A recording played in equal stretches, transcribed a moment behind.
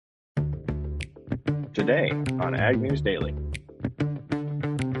Today on Ag News Daily.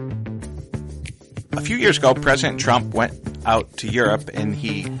 A few years ago, President Trump went out to Europe and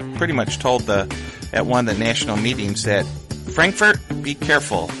he pretty much told at one of the national meetings that Frankfurt, be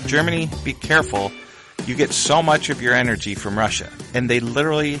careful. Germany, be careful. You get so much of your energy from Russia. And they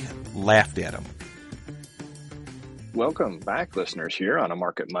literally laughed at him. Welcome back, listeners, here on a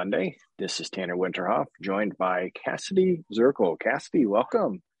Market Monday. This is Tanner Winterhoff, joined by Cassidy Zirkle. Cassidy,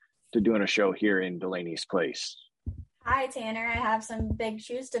 welcome to doing a show here in Delaney's Place. Hi, Tanner. I have some big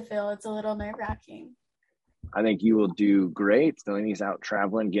shoes to fill. It's a little nerve-wracking. I think you will do great. Delaney's out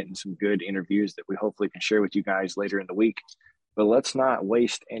traveling, getting some good interviews that we hopefully can share with you guys later in the week. But let's not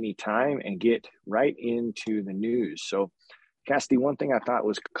waste any time and get right into the news. So, Cassidy, one thing I thought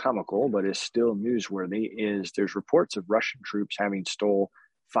was comical, but is still newsworthy, is there's reports of Russian troops having stole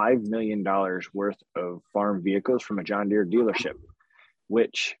 $5 million worth of farm vehicles from a John Deere dealership,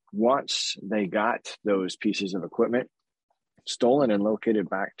 which once they got those pieces of equipment stolen and located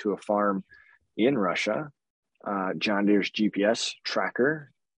back to a farm in Russia, John Deere's GPS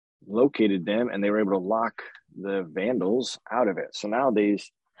tracker located them and they were able to lock the vandals out of it. So now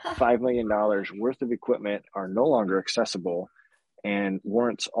these $5 million worth of equipment are no longer accessible and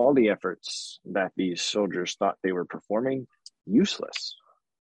warrants all the efforts that these soldiers thought they were performing useless.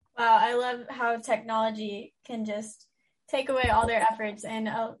 Wow, I love how technology can just take away all their efforts in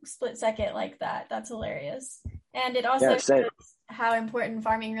a split second like that. That's hilarious. And it also shows how important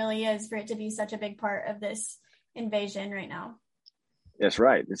farming really is for it to be such a big part of this invasion right now. That's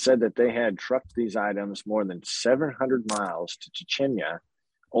right. It said that they had trucked these items more than 700 miles to Chechnya,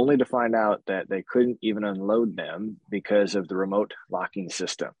 only to find out that they couldn't even unload them because of the remote locking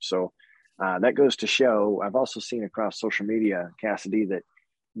system. So that goes to show, I've also seen across social media, Cassidy, that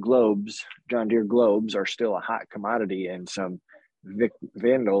globes, John Deere globes, are still a hot commodity, and some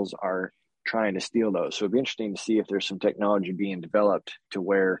vandals are trying to steal those. So it'd be interesting to see if there's some technology being developed to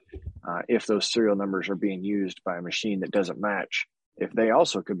where if those serial numbers are being used by a machine that doesn't match, if they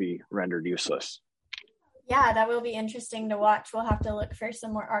also could be rendered useless. Yeah, that will be interesting to watch. We'll have to look for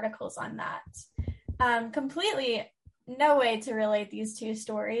some more articles on that. Completely no way to relate these two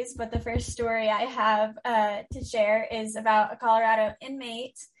stories, but the first story I have to share is about a Colorado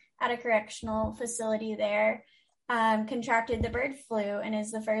inmate at a correctional facility there contracted the bird flu and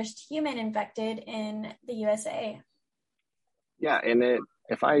is the first human infected in the USA. Yeah, and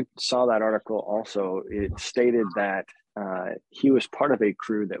if I saw that article also, it stated that he was part of a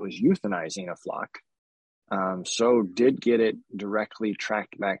crew that was euthanizing a flock. So did get it directly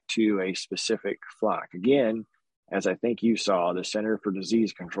tracked back to a specific flock. Again, as I think you saw, the Center for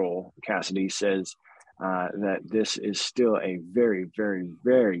Disease Control, Cassidy, says that this is still a very, very,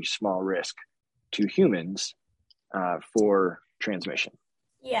 very small risk to humans for transmission.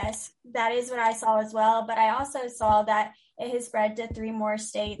 Yes, that is what I saw as well. But I also saw that it has spread to 3 more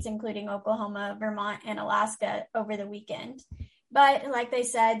states, including Oklahoma, Vermont, and Alaska over the weekend. But like they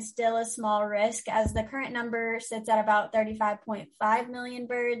said, still a small risk, as the current number sits at about 35.5 million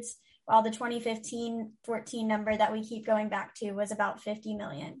birds, while the 2015-14 number that we keep going back to was about 50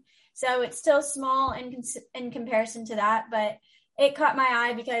 million. So it's still small in comparison to that, but it caught my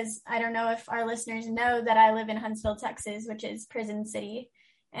eye because I don't know if our listeners know that I live in Huntsville, Texas, which is Prison City,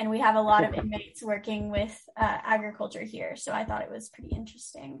 and we have a lot of inmates working with agriculture here. So I thought it was pretty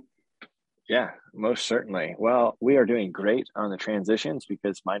interesting. Yeah, most certainly. Well, we are doing great on the transitions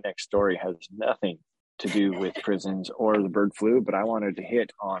because my next story has nothing to do with prisons or the bird flu, but I wanted to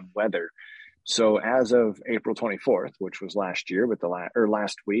hit on weather. So as of April 24th, which was last year, but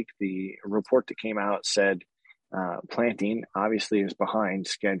last week, the report that came out said planting obviously is behind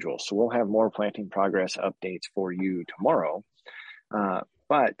schedule. So we'll have more planting progress updates for you tomorrow.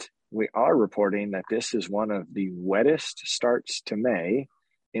 But we are reporting that this is one of the wettest starts to May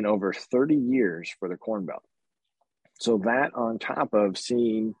in over 30 years for the Corn Belt. So that on top of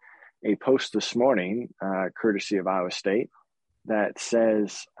seeing a post this morning, courtesy of Iowa State, that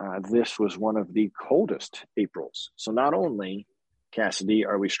says this was one of the coldest Aprils. So not only, Cassidy,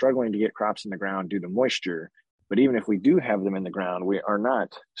 are we struggling to get crops in the ground due to moisture, but even if we do have them in the ground, we are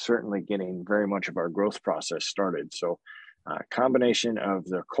not certainly getting very much of our growth process started. So combination of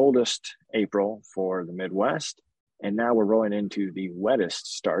the coldest April for the Midwest, and now we're rolling into the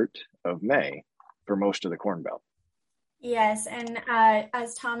wettest start of May for most of the Corn Belt. Yes, and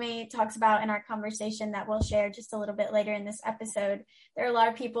as Tommy talks about in our conversation that we'll share just a little bit later in this episode, there are a lot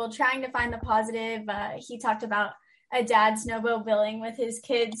of people trying to find the positive. He talked about a dad snowmobiling with his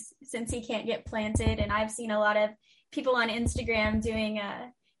kids since he can't get planted, and I've seen a lot of people on Instagram doing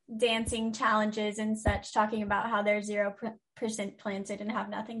dancing challenges and such, talking about how they're 0% planted and have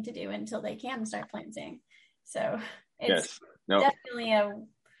nothing to do until they can start planting. So it's definitely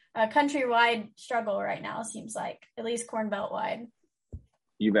a countrywide struggle right now, seems like, at least Corn Belt wide.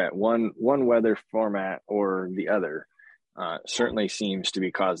 You bet. One weather format or the other certainly seems to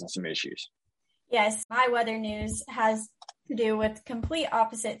be causing some issues. Yes, my weather news has to do with complete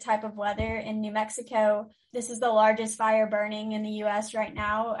opposite type of weather in New Mexico. This is the largest fire burning in the U.S. right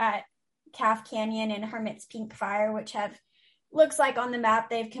now at Calf Canyon and Hermit's Pink Fire, which looks like on the map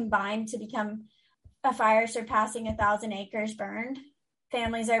they've combined to become a fire surpassing 1,000 acres burned.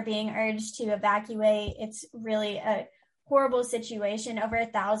 Families are being urged to evacuate. It's really a horrible situation. Over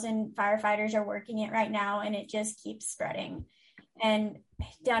 1,000 firefighters are working it right now, and it just keeps spreading. And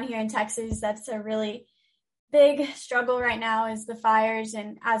down here in Texas, that's a really big struggle right now, is the fires.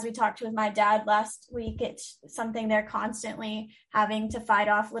 And as we talked with my dad last week, it's something they're constantly having to fight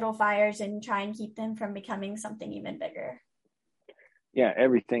off, little fires, and try and keep them from becoming something even bigger. Yeah,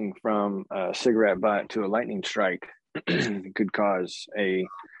 everything from a cigarette butt to a lightning strike could cause a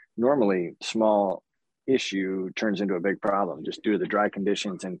normally small issue turns into a big problem just due to the dry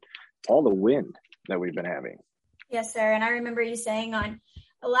conditions and all the wind that we've been having. Yes, sir. And I remember you saying on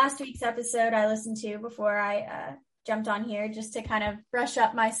last week's episode I listened to before I jumped on here, just to kind of brush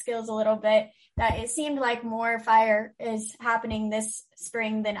up my skills a little bit, that it seemed like more fire is happening this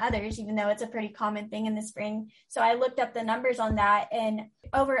spring than others, even though it's a pretty common thing in the spring. So I looked up the numbers on that, and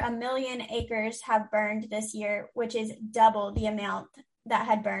over 1 million acres have burned this year, which is double the amount that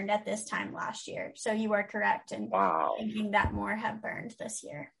had burned at this time last year. So you are correct in thinking that more have burned this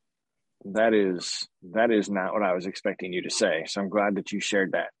year. That is not what I was expecting you to say. So I'm glad that you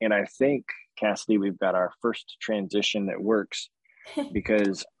shared that. And I think, Cassidy, we've got our first transition that works,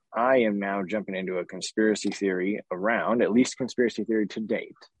 because I am now jumping into a conspiracy theory around, at least conspiracy theory to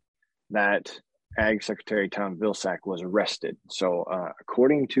date, that Ag Secretary Tom Vilsack was arrested. So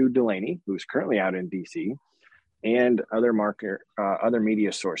according to Delaney, who's currently out in D.C., and other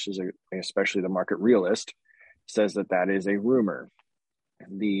media sources, especially the Market Realist, says that is a rumor.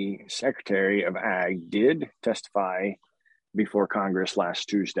 The Secretary of Ag did testify before Congress last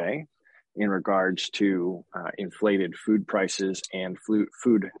Tuesday in regards to inflated food prices and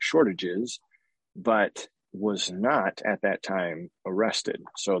food shortages, but was not at that time arrested.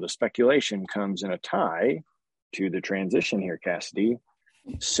 So the speculation comes in a tie to the transition here, Cassidy.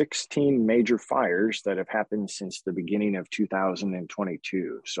 16 major fires that have happened since the beginning of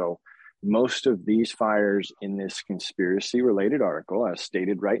 2022. So most of these fires in this conspiracy-related article, as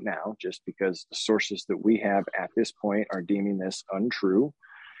stated right now, just because the sources that we have at this point are deeming this untrue,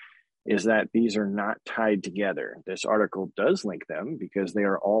 is that these are not tied together. This article does link them because they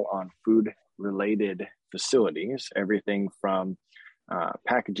are all on food-related facilities, everything from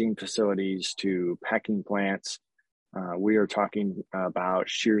packaging facilities to packing plants. We are talking about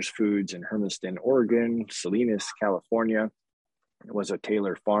Shears Foods in Hermiston, Oregon, Salinas, California. It was a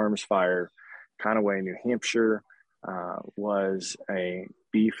Taylor Farms fire. Conaway, New Hampshire was a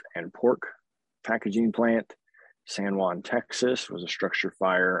beef and pork packaging plant. San Juan, Texas was a structure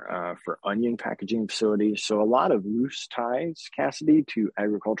fire for onion packaging facilities. So a lot of loose ties, Cassidy, to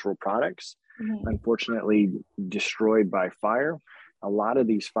agricultural products, unfortunately destroyed by fire. A lot of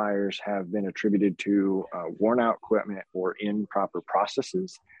these fires have been attributed to worn out equipment or improper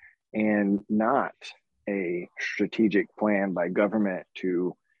processes, and not a strategic plan by government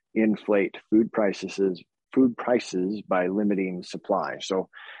to inflate food prices by limiting supply. So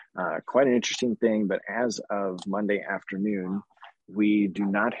quite an interesting thing, but as of Monday afternoon, we do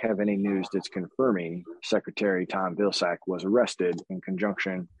not have any news that's confirming Secretary Tom Vilsack was arrested in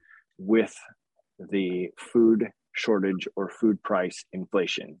conjunction with the food shortage or food price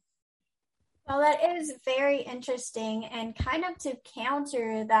inflation. Well, that is very interesting, and kind of to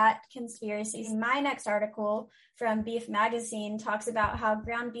counter that conspiracy, my next article from Beef Magazine talks about how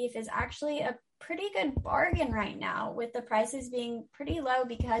ground beef is actually a pretty good bargain right now, with the prices being pretty low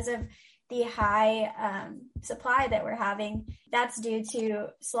because of the high supply that we're having. That's due to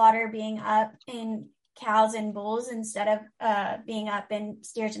slaughter being up in cows and bulls instead of being up in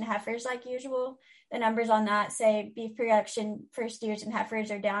steers and heifers like usual. The numbers on that say beef production for steers and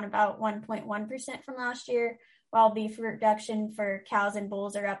heifers are down about 1.1% from last year, while beef production for cows and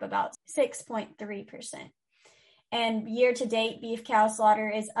bulls are up about 6.3%. And year to date, beef cow slaughter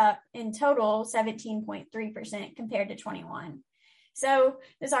is up in total 17.3% compared to 21. So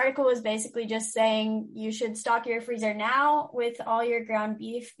this article is basically just saying you should stock your freezer now with all your ground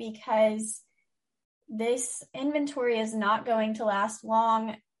beef, because this inventory is not going to last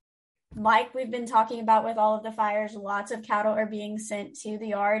long like we've been talking about with all of the fires, lots of cattle are being sent to the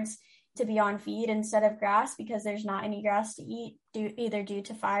yards to be on feed instead of grass because there's not any grass to eat, either due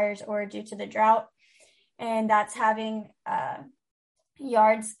to fires or due to the drought. And that's having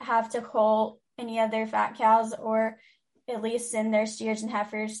yards have to cull any of their fat cows or at least send their steers and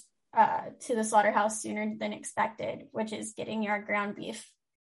heifers to the slaughterhouse sooner than expected, which is getting your ground beef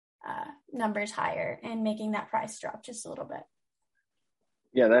numbers higher and making that price drop just a little bit.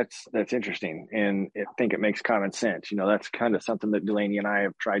 Yeah, that's interesting. And I think it makes common sense. That's kind of something that Delaney and I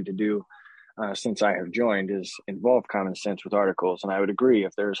have tried to do since I have joined, is involve common sense with articles. And I would agree,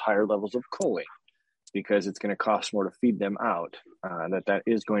 if there's higher levels of culling, because it's going to cost more to feed them out, that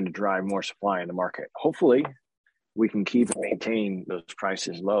is going to drive more supply in the market. Hopefully, we can keep and maintain those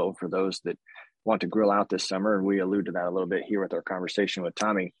prices low for those that want to grill out this summer. And we allude to that a little bit here with our conversation with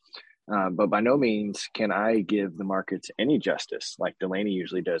Tommy. But by no means can I give the markets any justice like Delaney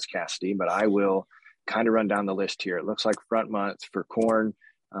usually does, Cassidy, but I will kind of run down the list here. It looks like front month for corn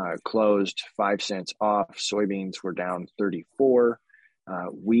closed 5 cents off. Soybeans were down 34.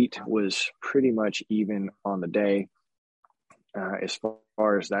 Wheat was pretty much even on the day. As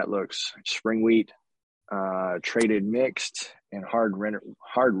far as that looks, spring wheat traded mixed, and hard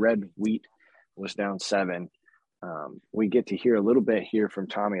red wheat was down 7. We get to hear a little bit here from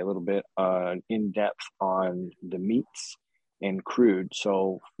Tommy, a little bit in depth on the meats and crude.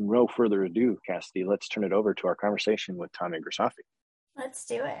 So no further ado, Cassidy, let's turn it over to our conversation with Tommy Grisafi. Let's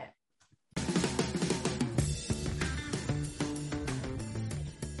do it.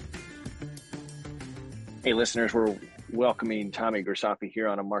 Hey, listeners, we're welcoming Tommy Grisafi here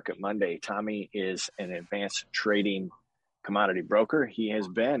on a Market Monday. Tommy is an advanced trading commodity broker. He has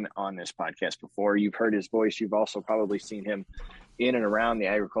been on this podcast before. You've heard his voice. You've also probably seen him in and around the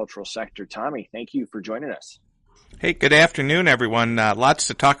agricultural sector. Tommy, thank you for joining us. Hey, good afternoon, everyone. Lots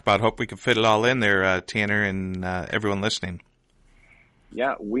to talk about. Hope we can fit it all in there, Tanner, and everyone listening.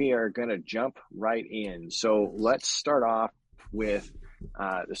 Yeah, we are going to jump right in. So let's start off with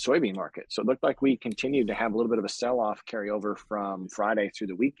the soybean market. So it looked like we continued to have a little bit of a sell-off carryover from Friday through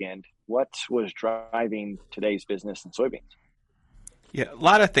the weekend. What was driving today's business in soybeans? Yeah, a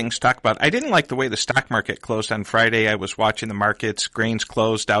lot of things to talk about. I didn't like the way the stock market closed on Friday. I was watching the markets. Grains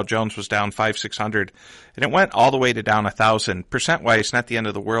closed. Dow Jones was down 500-600, and it went all the way to down 1,000. Percent-wise, not the end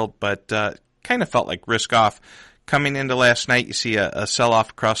of the world, but kind of felt like risk off. Coming into last night, you see a sell-off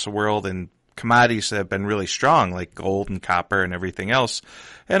across the world, and commodities that have been really strong, like gold and copper and everything else.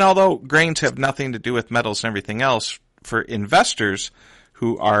 And although grains have nothing to do with metals and everything else, for investors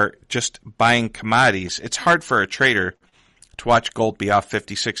who are just buying commodities, it's hard for a trader to watch gold be off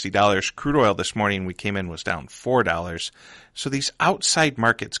 $50, $60. Crude oil this morning we came in was down $4. So these outside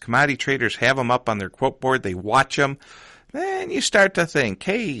markets, commodity traders have them up on their quote board. They watch them. Then you start to think,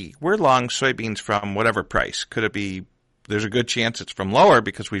 hey, we're long soybeans from whatever price. Could it be there's a good chance it's from lower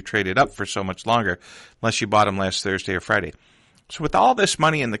because we've traded up for so much longer, unless you bought them last Thursday or Friday. So with all this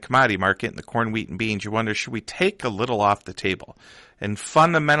money in the commodity market, in the corn, wheat, and beans, you wonder, should we take a little off the table? And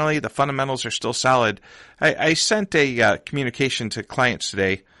fundamentally, the fundamentals are still solid. I sent a communication to clients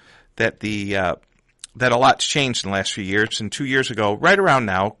today that that a lot's changed in the last few years. And 2 years ago, right around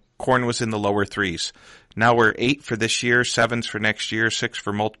now, corn was in the lower 3s. Now we're 8 for this year, 7s for next year, 6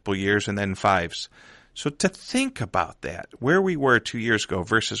 for multiple years, and then 5s. So to think about that, where we were 2 years ago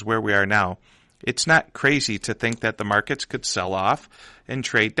versus where we are now, it's not crazy to think that the markets could sell off and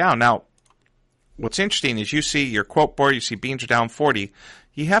trade down. Now, what's interesting is you see your quote board, you see beans are down 40.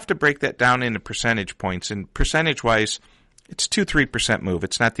 You have to break that down into percentage points. And percentage-wise, it's 2-3% move.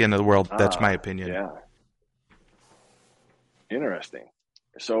 It's not the end of the world. That's my opinion. Yeah. Interesting.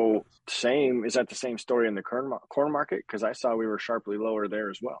 So is that the same story in the corn market? Because I saw we were sharply lower there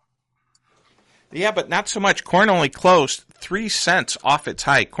as well. Yeah, but not so much. Corn only closed 3 cents off its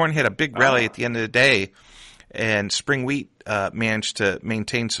high. Corn hit a big rally at the end of the day, and spring wheat managed to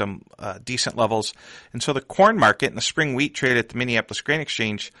maintain some decent levels. And so the corn market and the spring wheat trade at the Minneapolis Grain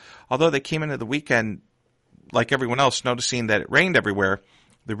Exchange, although they came into the weekend like everyone else noticing that it rained everywhere,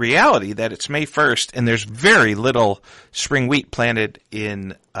 the reality that it's May 1st and there's very little spring wheat planted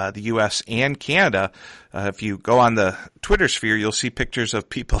in the U.S. and Canada. If you go on the Twitter sphere, you'll see pictures of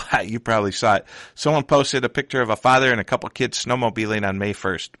people. You probably saw it. Someone posted a picture of a father and a couple kids snowmobiling on May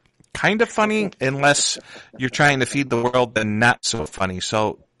 1st. Kind of funny, unless you're trying to feed the world, then not so funny.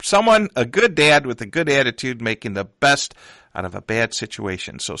 So a good dad with a good attitude, making the best out of a bad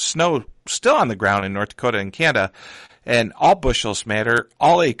situation. So snow still on the ground in North Dakota and Canada. And all bushels matter,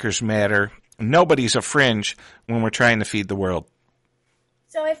 all acres matter. Nobody's a fringe when we're trying to feed the world.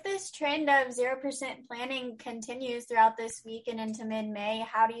 So if this trend of 0% planting continues throughout this week and into mid-May,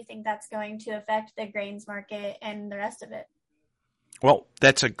 how do you think that's going to affect the grains market and the rest of it? Well,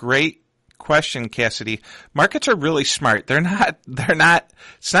 that's a great question, Cassidy. Markets are really smart.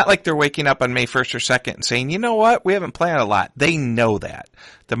 It's not like they're waking up on May 1st or 2nd and saying, you know what, we haven't planted a lot. They know that.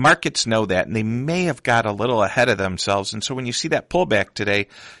 The markets know that, and they may have got a little ahead of themselves. And so when you see that pullback today,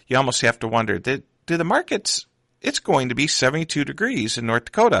 you almost have to wonder, do the markets, it's going to be 72 degrees in North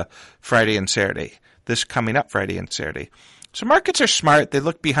Dakota Friday and Saturday, this coming up Friday and Saturday. So markets are smart. They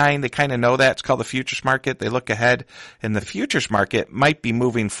look behind. They kind of know that. It's called the futures market. They look ahead, and the futures market might be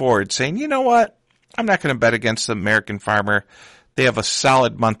moving forward saying, you know what, I'm not going to bet against the American farmer. They have a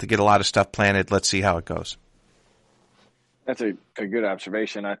solid month to get a lot of stuff planted. Let's see how it goes. That's a good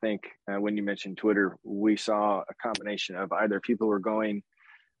observation. I think when you mentioned Twitter, we saw a combination of either people were going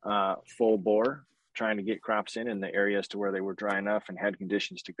full bore, trying to get crops in the areas to where they were dry enough and had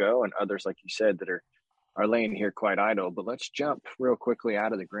conditions to go, and others, like you said, that are laying here quite idle. But let's jump real quickly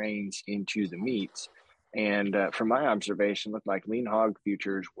out of the grains into the meats. And from my observation, looked like lean hog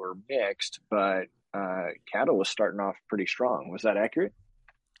futures were mixed, but cattle was starting off pretty strong. Was that accurate?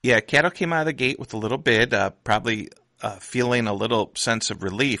 Yeah, cattle came out of the gate with a little bid, probably feeling a little sense of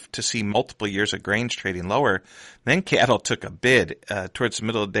relief to see multiple years of grains trading lower. Then cattle took a bid towards the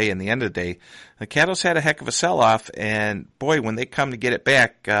middle of the day and the end of the day. The cattle's had a heck of a sell-off, and boy, when they come to get it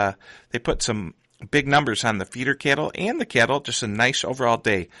back, they put some big numbers on the feeder cattle and the cattle, just a nice overall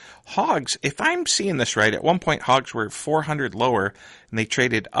day. Hogs, if I'm seeing this right, at one point hogs were 400 lower, and they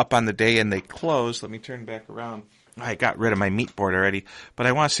traded up on the day and they closed. Let me turn back around. I got rid of my meat board already, but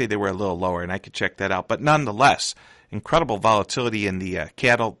I want to say they were a little lower, and I could check that out. But nonetheless, incredible volatility in the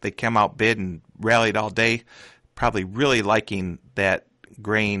cattle. They came out bid and rallied all day, probably really liking that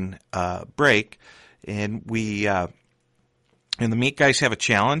grain break. And and the meat guys have a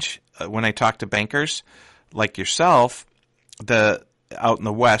challenge. When I talk to bankers like yourself, out in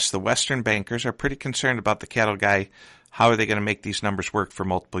the West, the Western bankers are pretty concerned about the cattle guy. How are they going to make these numbers work for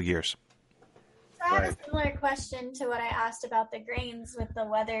multiple years? So I have a similar question to what I asked about the grains with the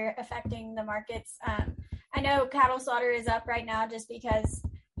weather affecting the markets. I know cattle slaughter is up right now just because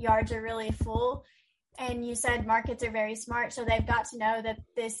yards are really full. And you said markets are very smart, so they've got to know that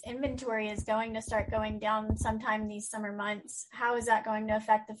this inventory is going to start going down sometime these summer months. How is that going to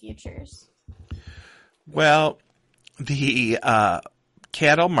affect the futures? Well, the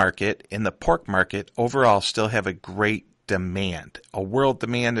cattle market and the pork market overall still have a great demand, a world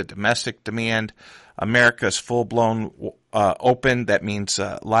demand, a domestic demand. America's full-blown open. That means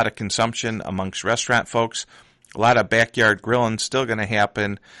a lot of consumption amongst restaurant folks, a lot of backyard grilling still going to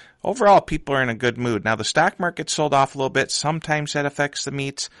happen. Overall, people are in a good mood. Now, the stock market sold off a little bit. Sometimes that affects the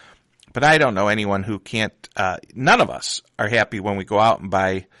meats, but I don't know anyone who can't. None of us are happy when we go out and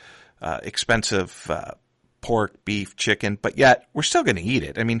buy expensive pork, beef, chicken, but yet we're still going to eat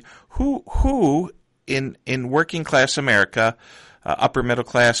it. I mean, who in working class America, upper middle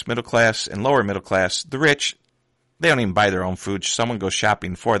class, and lower middle class, the rich, they don't even buy their own food. Someone goes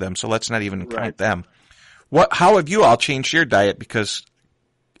shopping for them, so let's not even count them. How have you all changed your diet because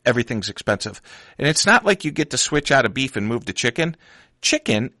everything's expensive? And it's not like you get to switch out of beef and move to chicken.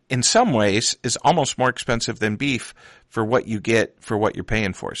 Chicken, in some ways, is almost more expensive than beef for what you get for what you're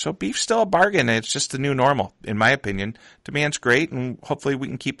paying for. So beef's still a bargain, and it's just the new normal, in my opinion. Demand's great, and hopefully we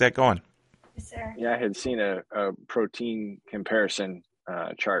can keep that going. Yes, sir. Yeah, I had seen a protein comparison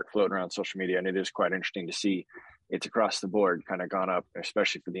chart floating around social media, and it is quite interesting to see it's across the board kind of gone up,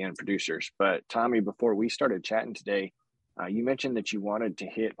 especially for the end producers. But Tommy, before we started chatting today, you mentioned that you wanted to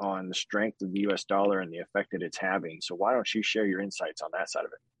hit on the strength of the U.S. dollar and the effect that it's having. So why don't you share your insights on that side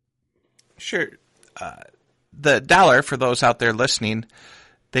of it? Sure. The dollar, for those out there listening,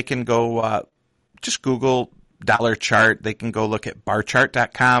 they can go just Google dollar chart. They can go look at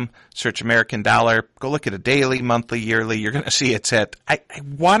barchart.com, search American dollar, go look at a daily, monthly, yearly. You're going to see it's at, I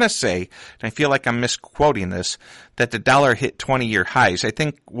want to say, and I feel like I'm misquoting this, that the dollar hit 20-year highs. I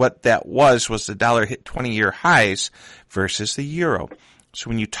think what that was the dollar hit 20-year highs versus the euro. So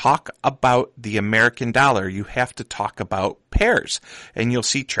when you talk about the American dollar, you have to talk about pairs. And you'll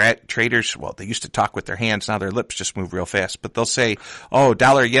see traders, well, they used to talk with their hands, now their lips just move real fast. But they'll say, oh,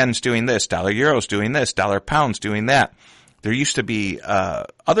 dollar yen's doing this, dollar euro's doing this, dollar pound's doing that. There used to be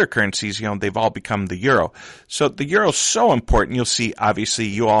other currencies, they've all become the euro. So the euro's so important. You'll see, obviously,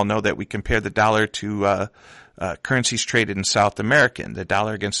 you all know that we compare the dollar to currencies traded in South America, the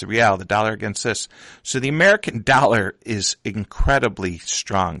dollar against the real, the dollar against this. So the American dollar is incredibly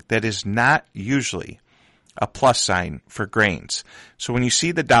strong. That is not usually a plus sign for grains. So when you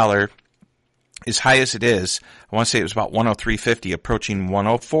see the dollar as high as it is, I want to say it was about 103.50, approaching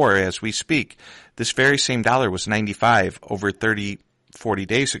 104 as we speak. This very same dollar was 95 over 40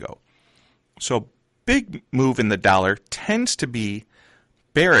 days ago. So big move in the dollar tends to be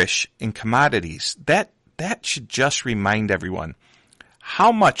bearish in commodities. That should just remind everyone,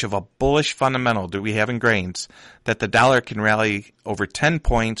 how much of a bullish fundamental do we have in grains that the dollar can rally over 10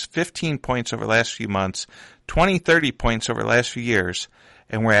 points, 15 points over the last few months, 20, 30 points over the last few years,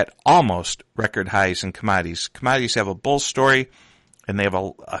 and we're at almost record highs in commodities. Commodities have a bull story, and they have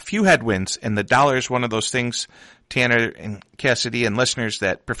a few headwinds, and the dollar is one of those things, Tanner and Cassidy and listeners,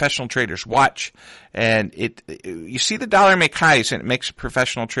 that professional traders watch, and you see the dollar make highs, and it makes a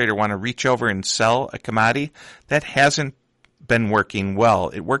professional trader want to reach over and sell a commodity. That hasn't been working well.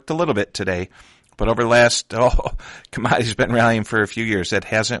 It worked a little bit today, but over the last, commodities been rallying for a few years. That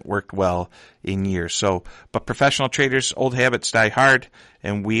hasn't worked well in years. So, but professional traders, old habits die hard,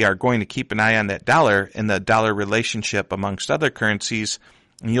 and we are going to keep an eye on that dollar and the dollar relationship amongst other currencies.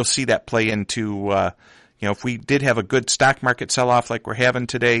 And you'll see that play into, if we did have a good stock market sell-off like we're having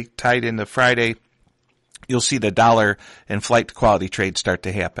today, tied into Friday, you'll see the dollar and flight to quality trade start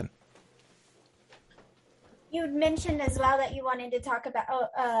to happen. You mentioned as well that you wanted to talk about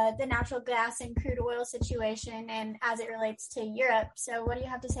the natural gas and crude oil situation and as it relates to Europe. So what do you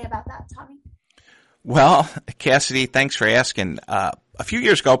have to say about that, Tommy? Well, Cassidy, thanks for asking. A few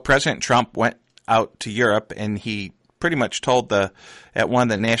years ago, President Trump went out to Europe, and he pretty much told at one of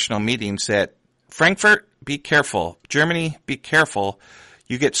the national meetings that, Frankfurt, be careful. Germany, be careful.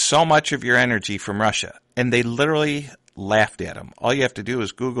 You get so much of your energy from Russia. And they literally laughed at him. All you have to do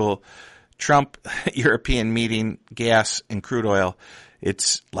is Google Trump European meeting, gas and crude oil.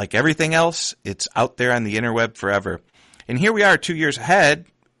 It's like everything else. It's out there on the interweb forever. And here we are 2 years ahead.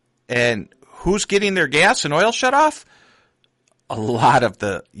 And who's getting their gas and oil shut off? A lot of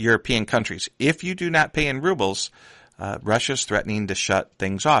the European countries. If you do not pay in rubles, Russia's threatening to shut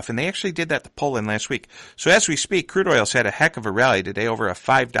things off. And they actually did that to Poland last week. So as we speak, crude oil's had a heck of a rally today, over a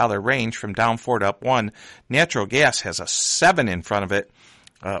 $5 range from down 4 to up 1. Natural gas has a 7 in front of it.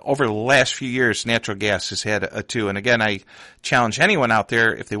 Over the last few years, natural gas has had a 2. And again, I challenge anyone out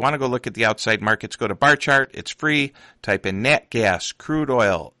there, if they want to go look at the outside markets, go to Bar Chart. It's free. Type in nat gas, crude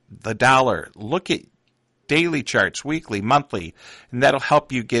oil, the dollar. Look at daily charts, weekly, monthly, and that'll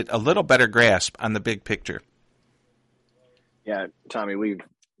help you get a little better grasp on the big picture. Yeah, Tommy, we've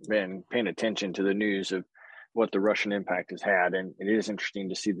been paying attention to the news of what the Russian impact has had, and it is interesting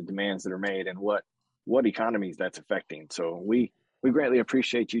to see the demands that are made and what economies that's affecting. So we greatly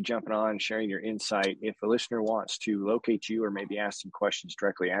appreciate you jumping on, sharing your insight. If a listener wants to locate you or maybe ask some questions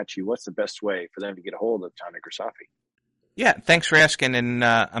directly at you, what's the best way for them to get a hold of Tommy Grisafi? Yeah, thanks for asking, and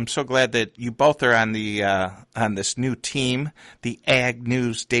I'm so glad that you both are on the on this new team, the Ag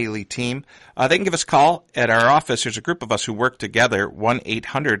News Daily team. They can give us a call at our office. There's a group of us who work together,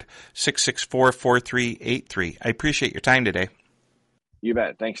 1-800-664-4383. I appreciate your time today. You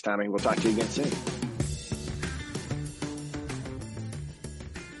bet. Thanks, Tommy. We'll talk to you again soon.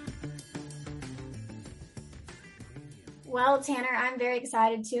 Well, Tanner, I'm very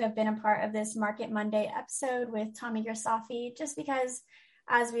excited to have been a part of this Market Monday episode with Tommy Grisafi, just because,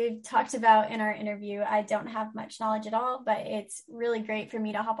 as we've talked about in our interview, I don't have much knowledge at all, but it's really great for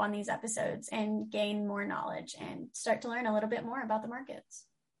me to hop on these episodes and gain more knowledge and start to learn a little bit more about the markets.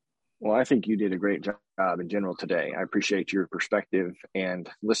 Well, I think you did a great job in general today. I appreciate your perspective. And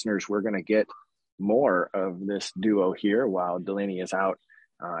listeners, we're going to get more of this duo here while Delaney is out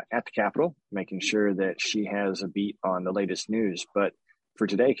at the Capitol, making sure that she has a beat on the latest news. But for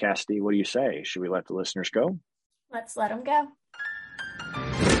today, Cassidy, what do you say? Should we let the listeners go? Let's let them go.